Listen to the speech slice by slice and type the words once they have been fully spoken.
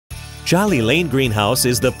Jolly Lane Greenhouse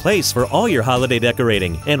is the place for all your holiday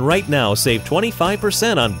decorating, and right now save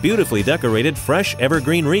 25% on beautifully decorated fresh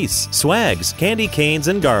evergreen wreaths, swags, candy canes,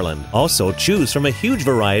 and garland. Also, choose from a huge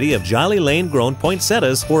variety of Jolly Lane grown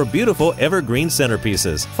poinsettias or beautiful evergreen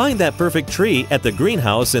centerpieces. Find that perfect tree at the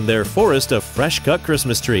greenhouse in their forest of fresh-cut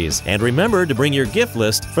Christmas trees. And remember to bring your gift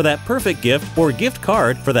list for that perfect gift or gift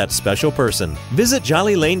card for that special person. Visit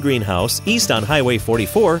Jolly Lane Greenhouse, east on Highway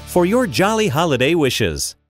 44, for your jolly holiday wishes.